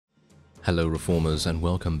Hello Reformers and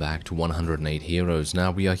welcome back to 108 Heroes.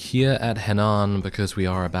 Now we are here at Henan because we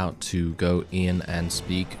are about to go in and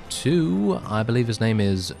speak to, I believe his name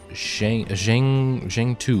is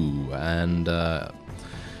Zheng Tu, and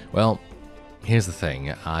well, here's the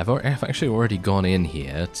thing. I've actually already gone in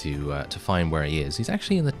here to find where he is. He's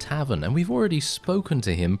actually in the tavern, and we've already spoken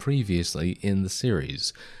to him previously in the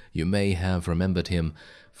series. You may have remembered him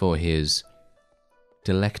for his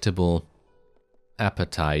delectable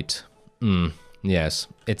appetite. Yes,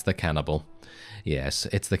 it's the cannibal. Yes,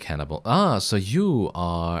 it's the cannibal. Ah, so you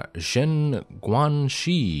are Zhen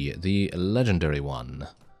Guanxi, the legendary one.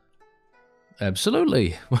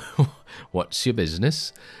 Absolutely. What's your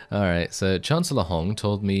business? Alright, so Chancellor Hong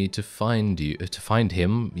told me to find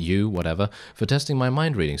him, whatever, for testing my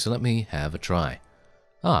mind reading, so let me have a try.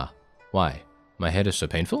 Ah, why? My head is so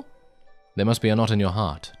painful? There must be a knot in your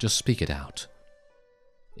heart. Just speak it out.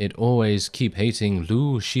 It always keep hating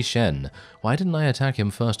Lu Shishen. Why didn't I attack him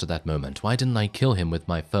first at that moment? Why didn't I kill him with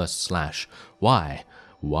my first slash? Why?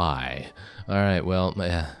 Why? Alright, well,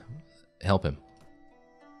 help him.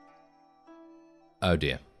 Oh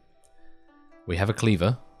dear. We have a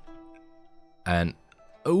cleaver. And...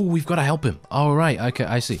 oh, we've got to help him. Alright, okay,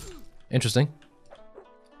 I see. Interesting.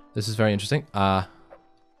 This is very interesting.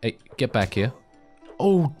 Hey, get back here.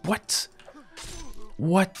 Oh, what?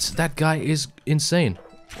 What? That guy is insane.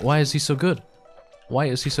 Why is he so good? Why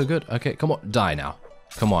is he so good? Okay, come on. Die now.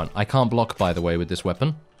 Come on. I can't block, by the way, with this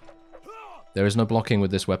weapon. There is no blocking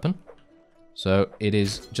with this weapon. So it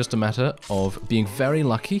is just a matter of being very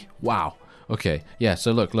lucky. Wow. Okay. Yeah,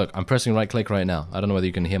 so look. I'm pressing right click right now. I don't know whether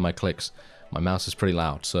you can hear my clicks. My mouse is pretty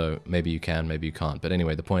loud, so maybe you can, maybe you can't. But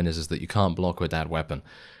anyway, the point is that you can't block with that weapon.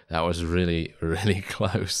 That was really, really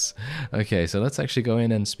close. Okay, so let's actually go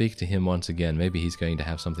in and speak to him once again. Maybe he's going to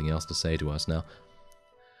have something else to say to us now.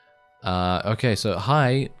 Okay, so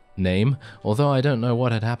hi, name. Although I don't know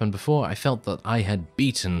what had happened before, I felt that I had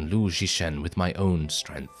beaten Lu Zhishen with my own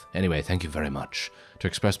strength. Anyway, thank you very much. To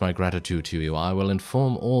express my gratitude to you, I will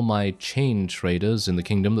inform all my chain traders in the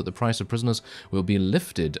kingdom that the price of prisoners will be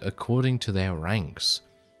lifted according to their ranks.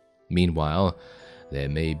 Meanwhile, there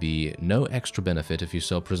may be no extra benefit if you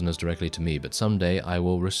sell prisoners directly to me, but someday I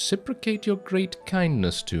will reciprocate your great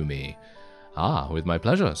kindness to me. Ah, with my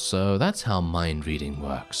pleasure. So that's how mind reading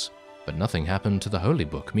works. But nothing happened to the Holy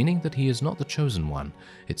Book, meaning that he is not the chosen one.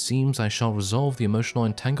 It seems I shall resolve the emotional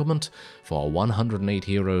entanglement for 108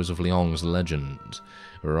 Heroes of Liang's legend.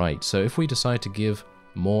 Right, so if we decide to give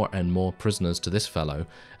more and more prisoners to this fellow,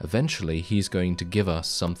 eventually he's going to give us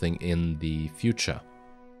something in the future.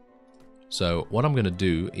 So what I'm going to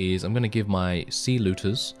do is I'm going to give my sea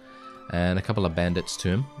looters and a couple of bandits to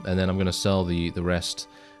him, and then I'm going to sell the rest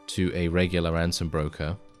to a regular ransom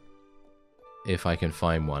broker, if I can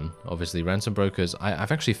find one. Obviously, ransom brokers,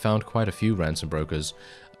 I've actually found quite a few ransom brokers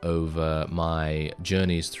over my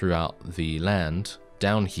journeys throughout the land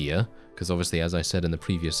down here, because obviously, as I said in the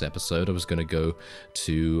previous episode, I was going to go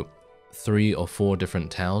to 3 or 4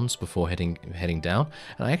 different towns before heading down,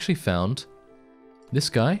 and I actually found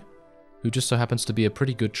this guy, who just so happens to be a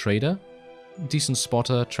pretty good trader, decent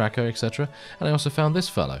spotter, tracker, etc. And I also found this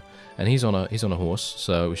fellow, and he's on a horse,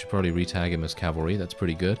 so we should probably retag him as cavalry. That's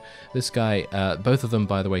pretty good. This guy, both of them,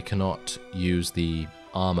 by the way, cannot use the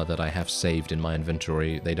armor that I have saved in my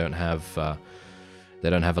inventory. They don't have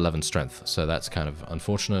 11 strength, so that's kind of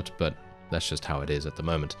unfortunate, but that's just how it is at the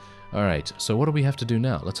moment. All right, so what do we have to do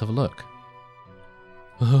now? Let's have a look.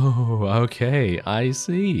 Oh, okay, I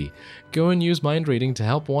see. Go and use mind reading to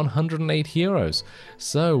help 108 heroes.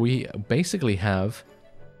 So we basically have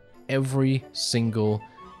every single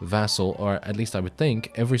vassal, or at least I would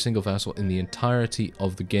think, every single vassal in the entirety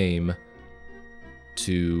of the game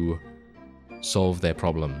to solve their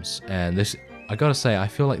problems. And this, I gotta say, I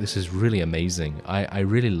feel like this is really amazing. I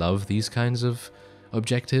really love these kinds of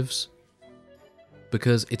objectives,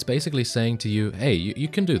 because it's basically saying to you, hey, you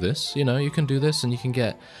can do this, you can do this, and you can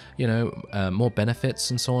get, more benefits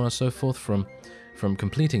and so on and so forth from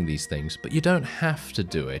completing these things, but you don't have to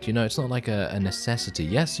do it. It's not like a necessity.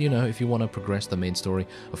 Yes, if you want to progress the main story,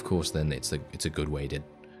 of course, then it's a good way to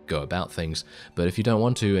go about things. But if you don't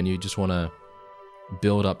want to, and you just want to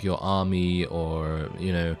build up your army, or,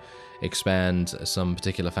 expand some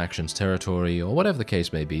particular faction's territory, or whatever the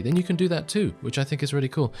case may be, then you can do that too, which I think is really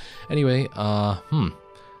cool. Anyway,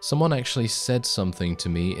 someone actually said something to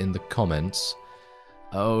me in the comments.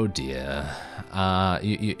 Oh dear.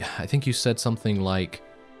 I think you said something like,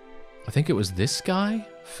 I think it was this guy?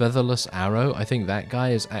 Featherless Arrow? I think that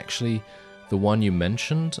guy is actually the one you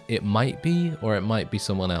mentioned. It might be, or it might be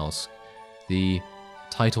someone else. The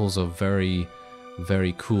titles are very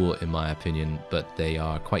very cool in my opinion, but they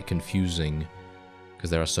are quite confusing because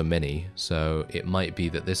there are so many. So it might be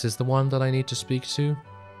that this is the one that I need to speak to.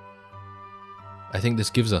 I think this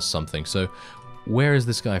gives us something. So where is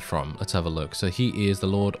this guy from? Let's have a look. So he is the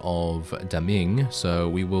Lord of Daming. So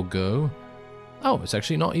we will go... Oh, it's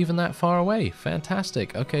actually not even that far away.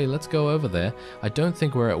 Fantastic. Okay, let's go over there. I don't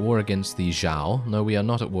think we're at war against the Zhao. No, we are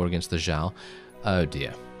not at war against the Zhao. Oh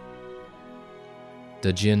dear.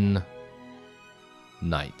 Dajin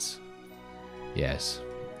Knights. Yes.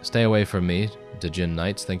 Stay away from me, Dajin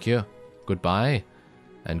Knights. Thank you. Goodbye.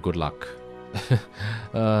 And good luck.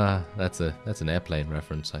 That's an airplane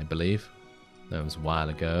reference, I believe. That was a while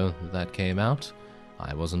ago that came out.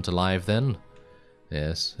 I wasn't alive then.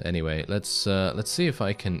 Yes. Anyway, let's see if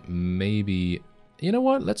I can maybe... You know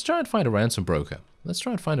what? Let's try and find a ransom broker. Let's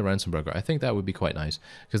try and find a ransom broker. I think that would be quite nice,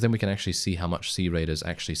 because then we can actually see how much Sea Raiders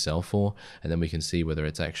actually sell for, and then we can see whether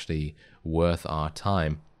it's actually worth our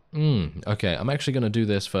time. Okay, I'm actually going to do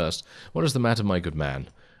this first. What is the matter, my good man?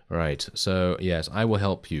 Right, so, yes, I will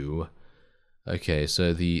help you. Okay,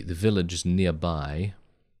 so the village is nearby.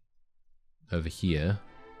 Over here.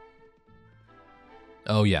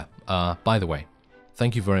 Oh, yeah. By the way,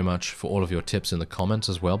 thank you very much for all of your tips in the comments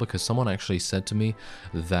as well, because someone actually said to me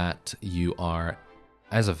that you are,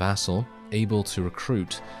 as a vassal, able to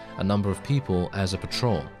recruit a number of people as a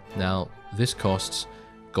patrol. Now, this costs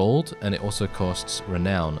gold, and it also costs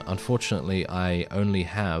renown. Unfortunately, I only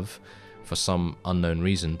have, for some unknown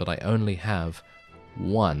reason, but I only have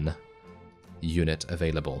one unit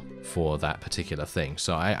available for that particular thing.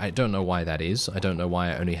 So I don't know why that is. I don't know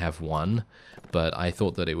why I only have one, but I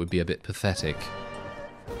thought that it would be a bit pathetic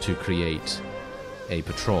to create a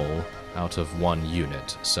patrol out of one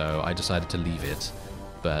unit, so I decided to leave it.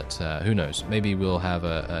 But who knows? Maybe we'll have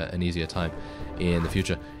an easier time in the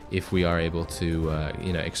future if we are able to,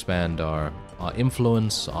 you know, expand our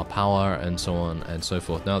influence, our power, and so on and so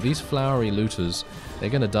forth. Now, these flowery looters,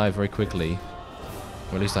 they're going to die very quickly.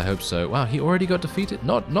 Or at least I hope so. Wow, he already got defeated?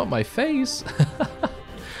 Not my face!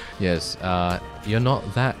 Yes, you're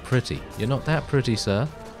not that pretty. You're not that pretty, sir.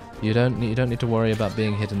 You don't need to worry about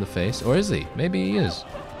being hit in the face. Or is he? Maybe he is.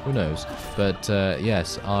 Who knows? But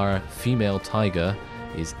yes, our female tiger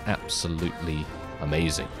is absolutely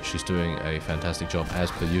amazing. She's doing a fantastic job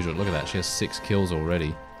as per usual. Look at that. She has 6 kills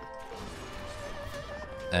already.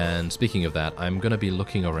 And speaking of that, I'm going to be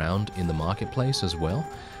looking around in the marketplace as well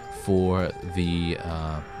for the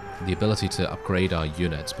ability to upgrade our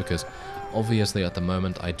units, because obviously at the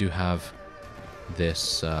moment I do have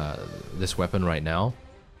this this weapon right now,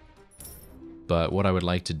 but what I would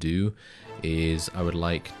like to do is I would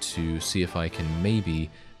like to see if I can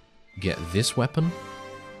maybe get this weapon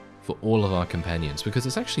for all of our companions, because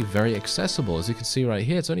it's actually very accessible. As you can see right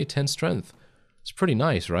here, it's only 10 strength. It's pretty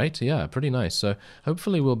nice, right? Yeah, pretty nice. So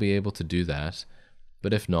hopefully we'll be able to do that.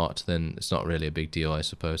 But if not, then it's not really a big deal, I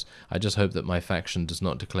suppose. I just hope that my faction does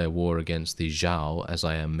not declare war against the Zhao as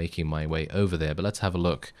I am making my way over there. But let's have a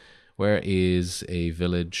look. Where is a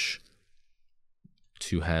village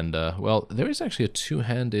two-hander? Well, there is actually a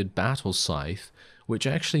two-handed battle scythe, which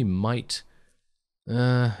actually might...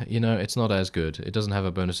 you know, it's not as good. It doesn't have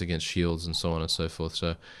a bonus against shields and so on and so forth,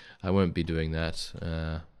 so I won't be doing that.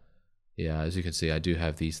 Yeah, as you can see, I do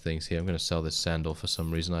have these things here. I'm going to sell this sandal for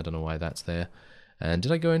some reason. I don't know why that's there. And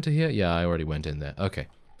did I go into here? Yeah, I already went in there. Okay,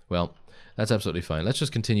 well, that's absolutely fine. Let's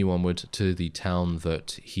just continue onward to the town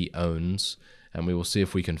that he owns, and we will see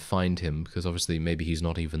if we can find him, because obviously maybe he's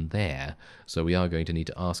not even there. So we are going to need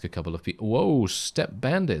to ask a couple of people. Whoa, step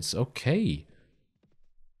bandits. Okay.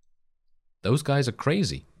 Those guys are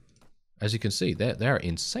crazy. As you can see, they're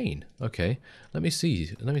insane. Okay, let me see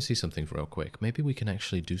something real quick. Maybe we can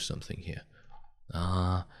actually do something here.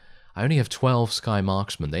 I only have 12 Sky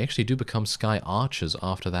Marksmen. They actually do become Sky Archers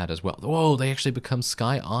after that as well. Whoa, they actually become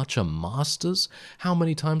Sky Archer Masters? How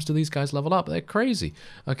many times do these guys level up? They're crazy.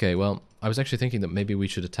 Okay, well, I was actually thinking that maybe we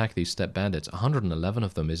should attack these Step Bandits. 111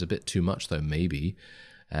 of them is a bit too much, though, maybe.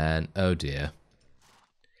 And, oh dear.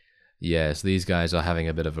 Yes, these guys are having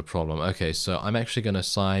a bit of a problem. Okay, so I'm actually going to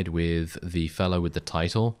side with the fellow with the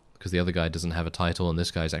title, because the other guy doesn't have a title, and this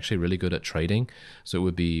guy's actually really good at trading, so it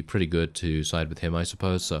would be pretty good to side with him, I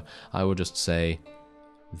suppose. So I will just say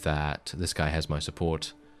that this guy has my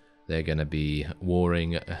support. They're going to be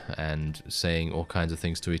warring and saying all kinds of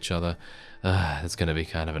things to each other. It's going to be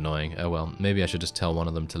kind of annoying. Oh well, maybe I should just tell one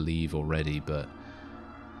of them to leave already, but...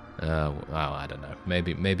 well, I don't know.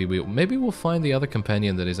 Maybe we'll find the other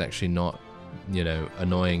companion that is actually not, you know,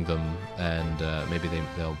 annoying them, and maybe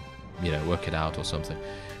they'll, you know, work it out or something.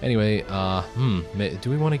 Anyway, do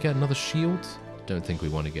we want to get another shield? Don't think we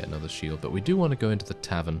want to get another shield, but we do want to go into the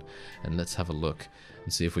tavern and let's have a look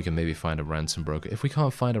and see if we can maybe find a ransom broker. If we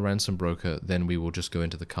can't find a ransom broker, then we will just go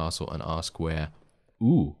into the castle and ask where...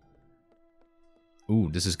 Ooh. Ooh,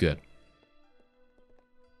 this is good.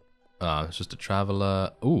 It's just a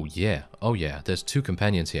traveler. Ooh, yeah. Oh, yeah. There's 2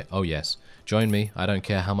 companions here. Oh, yes. Join me. I don't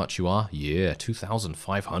care how much you are. Yeah,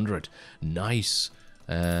 2,500. Nice.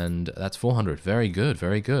 And that's 400. Very good.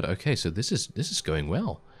 Very good. Okay, so this is going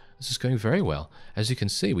well. This is going very well. As you can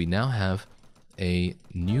see, we now have a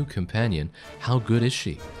new companion. How good is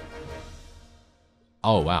she?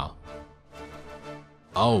 Oh, wow.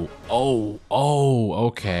 Oh,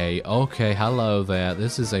 okay. Okay, hello there.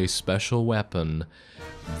 This is a special weapon.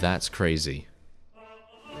 That's crazy.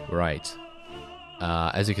 Right.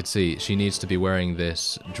 As you can see, she needs to be wearing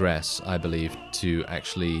this dress, I believe, to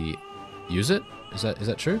actually use it. Is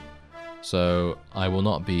that true? So I will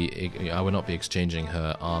not be exchanging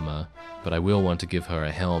her armor, but I will want to give her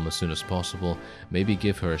a helm as soon as possible. Maybe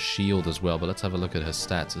give her a shield as well. But let's have a look at her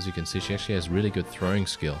stats. As you can see, she actually has really good throwing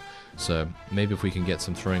skill. So maybe if we can get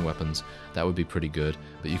some throwing weapons, that would be pretty good.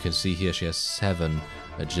 But you can see here she has 7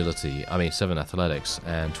 agility. I mean 7 athletics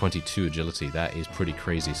and 22 agility. That is pretty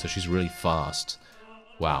crazy. So she's really fast.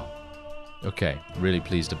 Wow. Okay, really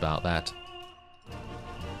pleased about that.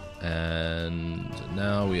 And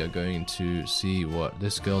now we are going to see what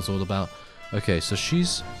this girl's all about. Okay, so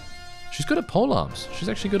she's good at pole arms. She's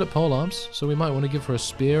actually good at pole arms, so we might want to give her a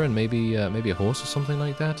spear and maybe a horse or something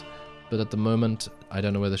like that. But at the moment, I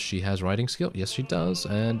don't know whether she has riding skill. Yes, she does,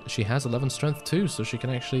 and she has 11 strength too, so she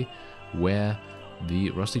can actually wear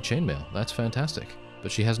the rusty chainmail. That's fantastic.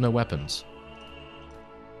 But she has no weapons,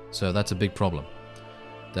 so that's a big problem.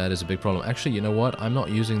 That is a big problem. Actually, you know what? I'm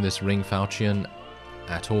not using this ring falchion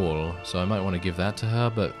at all, so I might want to give that to her,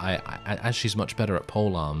 but as she's much better at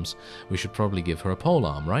pole arms, we should probably give her a pole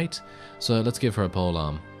arm, right? So let's give her a pole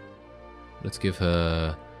arm. Let's give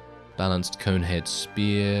her balanced conehead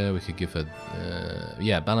spear. We could give her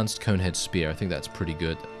yeah, balanced conehead spear. I think that's pretty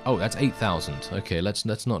good. Oh, that's 8,000. Okay, let's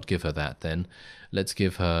not give her that then. Let's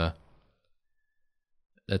give her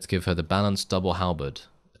the balanced double halberd.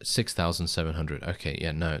 6,700. Okay,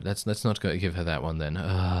 yeah, no, let's not go give her that one then.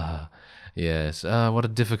 Yes, what a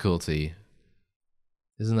difficulty.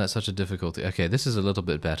 Isn't that such a difficulty? Okay, this is a little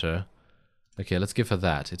bit better. Okay, let's give her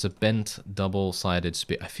that. It's a bent, double-sided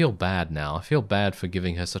spear. I feel bad now. I feel bad for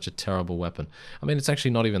giving her such a terrible weapon. I mean, it's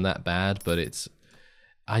actually not even that bad, but it's...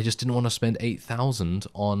 I just didn't want to spend 8,000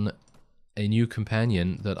 on a new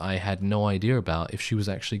companion that I had no idea about if she was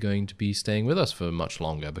actually going to be staying with us for much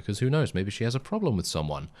longer, because who knows, maybe she has a problem with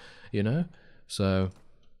someone, you know? So,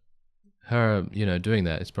 her, you know, doing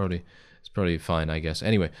that is probably... It's probably fine, I guess.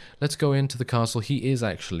 Anyway, let's go into the castle. He is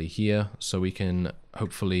actually here, so we can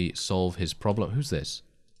hopefully solve his problem. Who's this?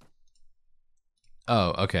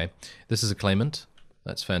 Oh, okay. This is a claimant.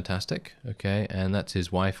 That's fantastic. Okay, and that's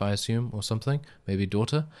his wife, I assume, or something. Maybe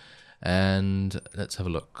daughter. And let's have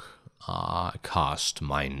a look. Cast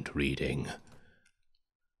mind reading.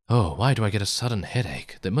 Oh, why do I get a sudden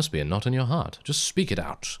headache? There must be a knot in your heart. Just speak it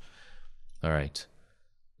out. All right.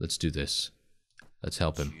 Let's do this. Let's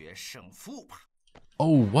help him.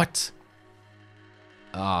 Oh, what?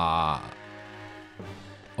 Oh,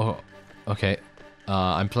 okay.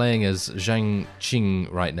 I'm playing as Zhang Qing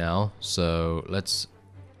right now, so let's...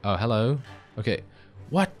 Oh, hello. Okay.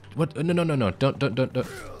 What? What? No. Don't.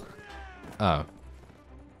 Oh.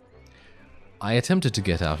 I attempted to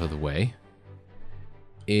get out of the way.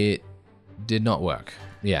 It did not work.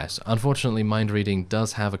 Yes, unfortunately, mind reading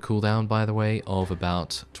does have a cooldown, by the way, of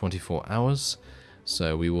about 24 hours.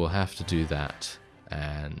 So we will have to do that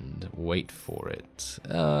and wait for it.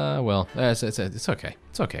 Well, it's okay.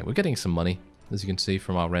 It's okay. We're getting some money, as you can see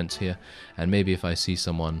from our rents here. And maybe if I see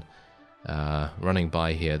someone running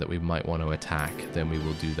by here that we might want to attack, then we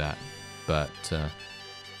will do that. But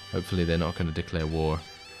hopefully they're not going to declare war.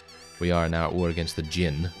 We are now at war against the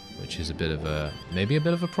Jinn, which is a bit of a... maybe a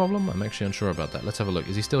bit of a problem? I'm actually unsure about that. Let's have a look.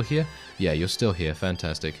 Is he still here? Yeah, you're still here.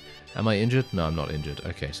 Fantastic. Am I injured? No, I'm not injured.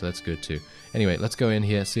 Okay, so that's good too. Anyway, let's go in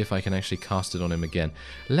here, see if I can actually cast it on him again.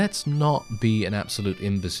 Let's not be an absolute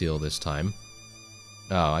imbecile this time.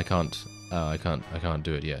 Oh, I can't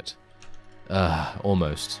do it yet.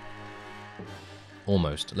 Almost.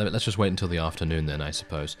 Almost. Let's just wait until the afternoon then, I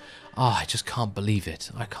suppose. Oh, I just can't believe it.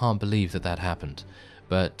 I can't believe that happened.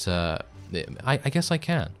 But I guess I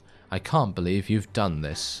can. I can't believe you've done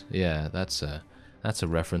this. Yeah, that's a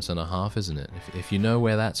reference and a half, isn't it? If you know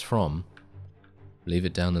where that's from, leave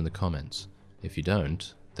it down in the comments. If you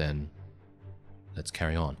don't, then let's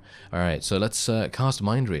carry on. Alright, so let's cast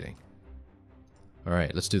mind reading.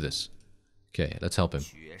 Alright, let's do this. Okay, let's help him.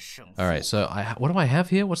 Alright, so what do I have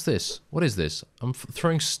here? What's this? What is this? I'm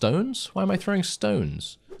throwing stones? Why am I throwing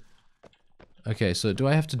stones? Okay, so do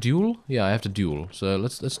I have to duel? Yeah, I have to duel. So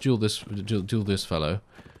let's duel this fellow.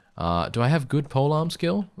 Do I have good polearm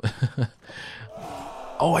skill?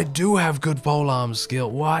 Oh, I do have good polearm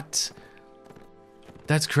skill. What?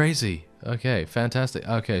 That's crazy. Okay, fantastic.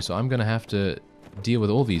 Okay, so I'm gonna have to deal with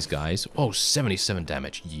all these guys. Oh, 77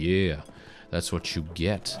 damage. Yeah. That's what you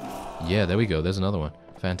get. Yeah, there we go. There's another one.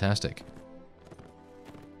 Fantastic.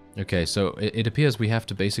 Okay, so it appears we have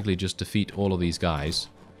to basically just defeat all of these guys.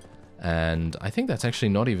 And I think that's actually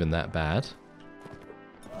not even that bad.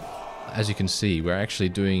 As you can see, we're actually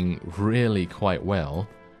doing really quite well.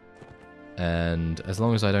 And as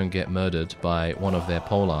long as I don't get murdered by one of their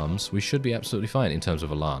polearms, we should be absolutely fine in terms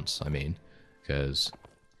of a lance, I mean. Because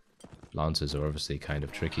lances are obviously kind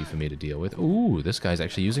of tricky for me to deal with. Ooh, this guy's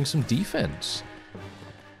actually using some defense.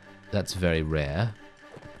 That's very rare.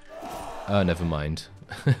 Oh, never mind.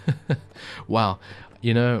 Wow.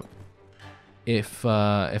 You know, if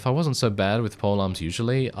I wasn't so bad with polearms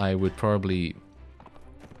usually, I would probably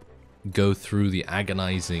go through the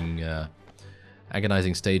agonizing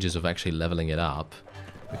stages of actually leveling it up.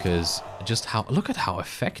 Because just look at how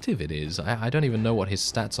effective it is. I don't even know what his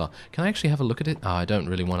stats are. Can I actually have a look at it? Oh, I don't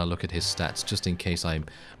really want to look at his stats just in case I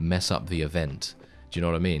mess up the event. Do you know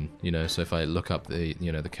what I mean? You know, so if I look up the,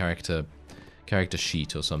 you know, the character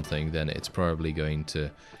sheet or something, then it's probably going to,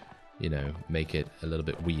 you know, make it a little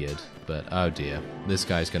bit weird. But oh dear, this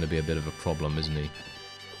guy's going to be a bit of a problem, isn't he?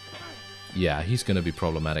 Yeah, he's going to be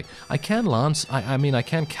problematic. I can lance, I mean, I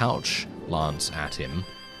can couch lance at him.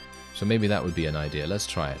 So maybe that would be an idea. Let's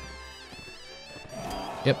try it.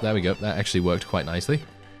 Yep, there we go. That actually worked quite nicely.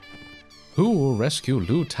 Who will rescue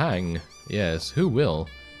Lu Tang? Yes, who will?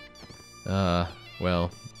 Well,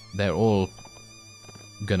 they're all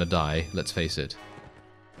gonna die, let's face it.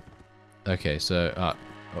 Okay, so,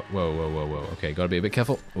 whoa. Okay, gotta be a bit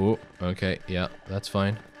careful. Oh, okay, yeah, that's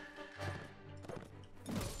fine.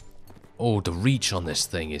 Oh, the reach on this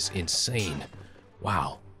thing is insane.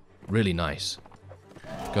 Wow, really nice.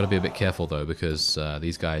 Gotta be a bit careful though, because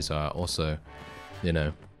these guys are also, you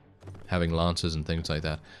know, having lances and things like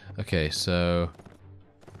that. Okay, so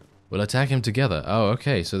we'll attack him together. Oh,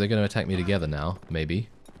 okay, so they're gonna attack me together now, maybe.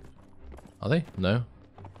 Are they? No?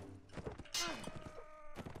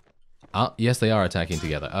 Ah, yes, they are attacking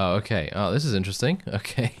together. Oh, okay. Oh, this is interesting.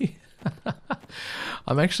 Okay.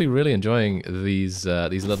 I'm actually really enjoying these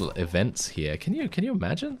little events here. Can you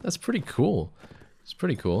imagine? That's pretty cool. It's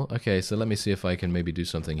pretty cool. Okay, so let me see if I can maybe do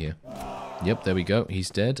something here. Yep, there we go.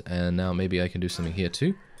 He's dead, and now maybe I can do something here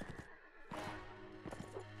too.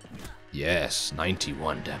 Yes,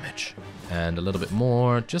 91 damage. And a little bit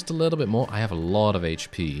more, just a little bit more. I have a lot of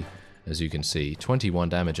HP, as you can see. 21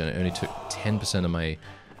 damage, and it only took 10% of my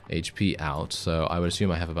HP out, so I would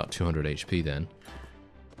assume I have about 200 HP then.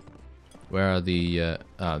 Where are the...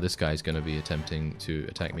 this guy's going to be attempting to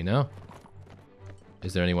attack me now.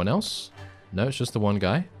 Is there anyone else? No, it's just the one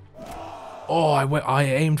guy. Oh, I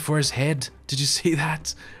aimed for his head. Did you see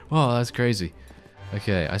that? Oh, that's crazy.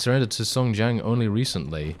 Okay, I surrendered to Song Jiang only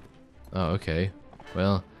recently. Oh, okay.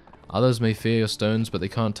 Well, others may fear your stones, but they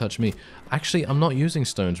can't touch me. Actually, I'm not using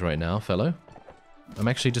stones right now, fellow. I'm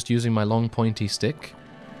actually just using my long pointy stick.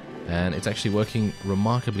 And it's actually working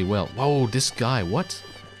remarkably well. Whoa, this guy, what?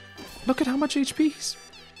 Look at how much HP he's...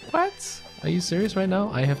 What? Are you serious right now?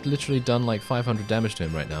 I have literally done like 500 damage to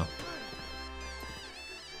him right now.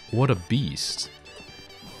 What a beast.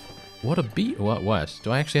 What a beat. What?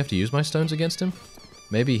 Do I actually have to use my stones against him?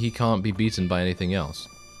 Maybe he can't be beaten by anything else.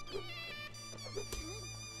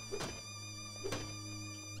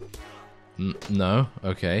 No?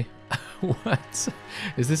 Okay. What?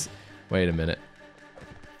 Is this... Wait a minute.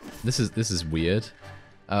 This is weird.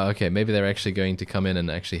 Okay, maybe they're actually going to come in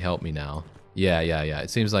and actually help me now. Yeah. It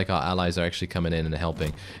seems like our allies are actually coming in and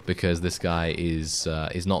helping, because this guy is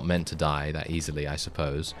not meant to die that easily, I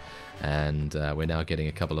suppose. And we're now getting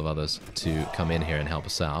a couple of others to come in here and help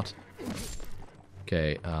us out.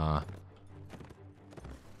 Okay,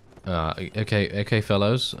 okay,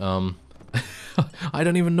 fellows. I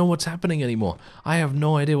don't even know what's happening anymore. I have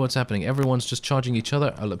no idea what's happening. Everyone's just charging each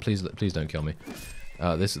other. Oh, look, please don't kill me.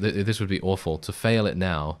 This would be awful. To fail it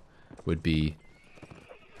now would be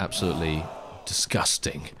absolutely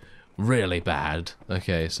disgusting. Really bad.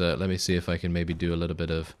 Okay, so let me see if I can maybe do a little bit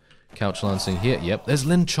of couch lancing here. Yep, there's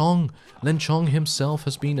Lin Chong. Lin Chong himself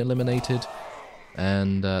has been eliminated.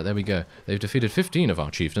 And there we go. They've defeated 15 of our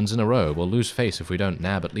chieftains in a row. We'll lose face if we don't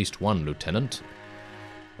nab at least one, Lieutenant.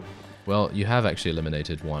 Well, you have actually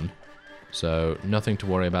eliminated one. So, nothing to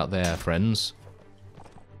worry about there, friends.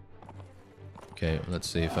 Okay, let's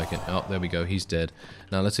see if I can... Oh, there we go. He's dead.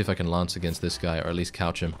 Now let's see if I can lance against this guy, or at least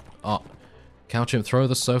couch him. Oh, couch him. Throw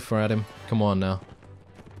the sofa at him. Come on now.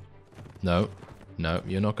 No. No,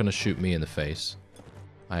 you're not going to shoot me in the face.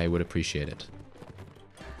 I would appreciate it.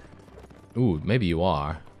 Ooh, maybe you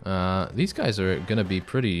are. These guys are going to be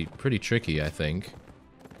pretty tricky, I think.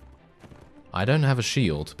 I don't have a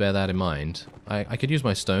shield. Bear that in mind. I could use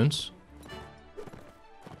my stones.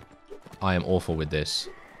 I am awful with this.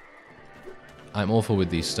 I'm awful with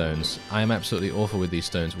these stones. I am absolutely awful with these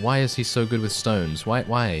stones. Why is he so good with stones?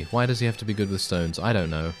 Why? Why does he have to be good with stones? I don't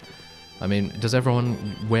know. I mean, does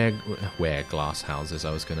everyone wear glass houses,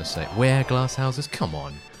 I was going to say. Wear glass houses? Come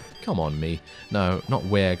on. Come on, me. No, not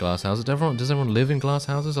wear glass houses. Does everyone live in glass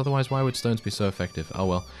houses? Otherwise, why would stones be so effective? Oh,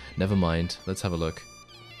 well. Never mind. Let's have a look.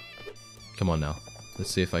 Come on now.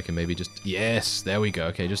 Let's see if I can maybe just... Yes! There we go.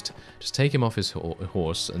 Okay, just take him off his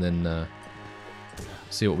horse and then...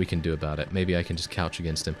 see what we can do about it. Maybe I can just couch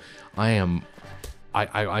against him.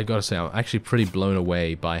 I gotta say, I'm actually pretty blown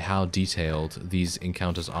away by how detailed these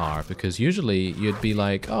encounters are, because usually you'd be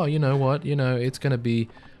like, oh, you know what, you know, it's gonna be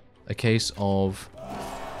a case of,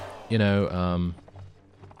 you know,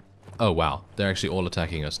 oh wow, they're actually all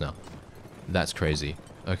attacking us now. That's crazy.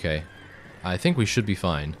 Okay. I think we should be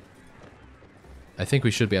fine. I think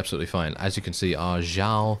we should be absolutely fine. As you can see, our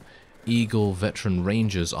Zhao Eagle veteran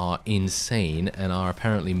rangers are insane and are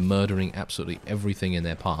apparently murdering absolutely everything in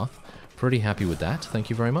their path. Pretty happy with that. Thank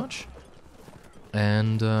you very much.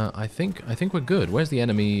 And I think we're good. Where's the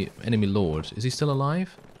enemy lord? Is he still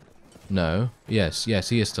alive? No. Yes,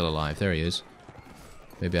 he is still alive. There he is.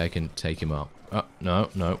 Maybe I can take him up. Oh,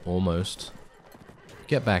 no, almost.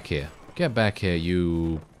 Get back here. Get back here,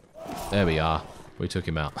 you... There we are. We took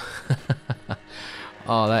him out.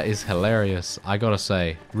 Oh, that is hilarious. I gotta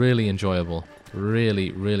say, really enjoyable.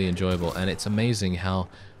 Really enjoyable. And it's amazing how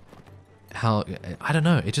I don't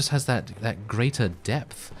know, it just has that greater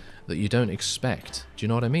depth that you don't expect. Do you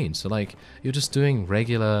know what I mean? So like, you're just doing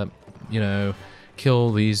regular, you know,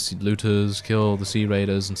 kill these looters, kill the sea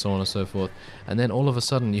raiders, and so on and so forth. And then all of a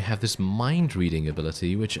sudden you have this mind-reading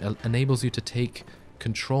ability which enables you to take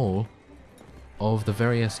control of the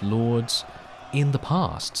various lords in the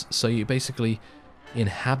past. So you basically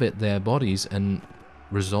inhabit their bodies and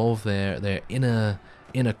resolve their inner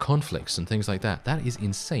conflicts and things like that. That is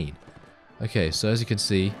insane. Okay, so as you can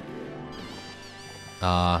see,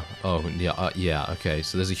 okay,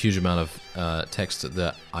 so there's a huge amount of text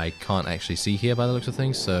that I can't actually see here by the looks of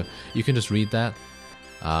things, so you can just read that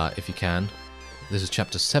if you can. This is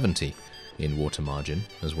chapter 70 in Water Margin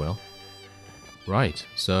as well. Right,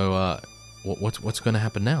 so what's going to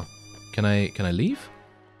happen now? Can I leave?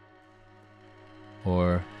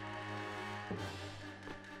 Or...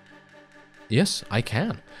 Yes, I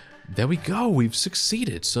can. There we go, we've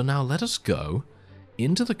succeeded. So now let us go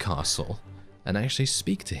into the castle and actually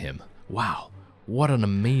speak to him. Wow, what an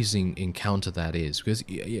amazing encounter that is.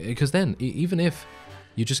 Because then, even if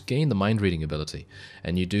you just gain the mind-reading ability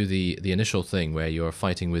and you do the initial thing where you're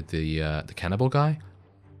fighting with the cannibal guy,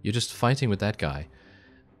 you're just fighting with that guy,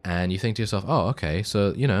 and you think to yourself, oh, okay,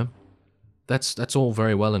 so, you know, that's all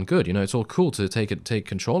very well and good. You know, it's all cool to take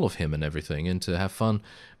control of him and everything and to have fun,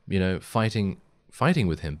 you know, fighting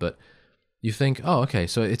with him, but you think, oh, okay,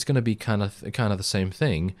 so it's going to be kind of the same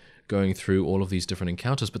thing going through all of these different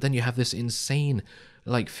encounters, but then you have this insane,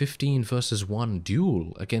 like 15 versus 1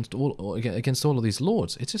 duel against all of these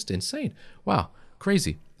lords. It's just insane. Wow,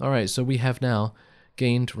 crazy. All right, so we have now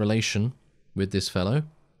gained relation with this fellow,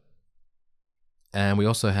 and we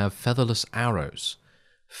also have featherless arrows.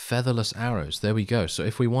 Featherless arrows. There we go. So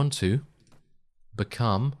if we want to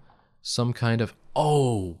become some kind of...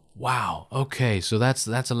 Oh, wow. Okay, so that's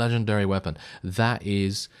a legendary weapon. That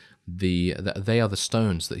is they are the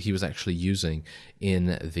stones that he was actually using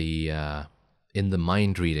in the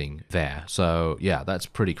mind reading there. So yeah, that's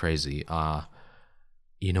pretty crazy.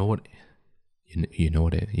 You know what? You know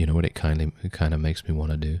what it kind of makes me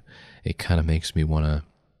want to do. It kind of makes me want to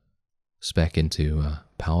spec into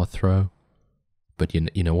power throw. But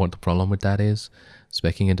you know what the problem with that is?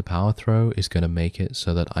 Speccing into power throw is going to make it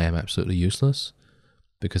so that I am absolutely useless,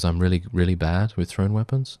 because I'm really bad with thrown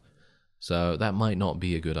weapons. So that might not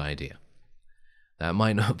be a good idea. That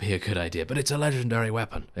might not be a good idea, but it's a legendary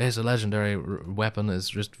weapon. It's a legendary weapon.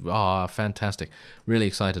 It's just, fantastic. Really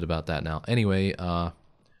excited about that now. Anyway,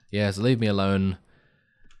 yes, leave me alone.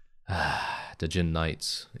 The Jin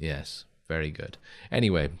Knights, yes, very good.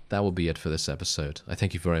 Anyway, that will be it for this episode. I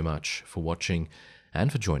thank you very much for watching and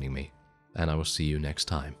for joining me, and I will see you next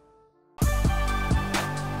time.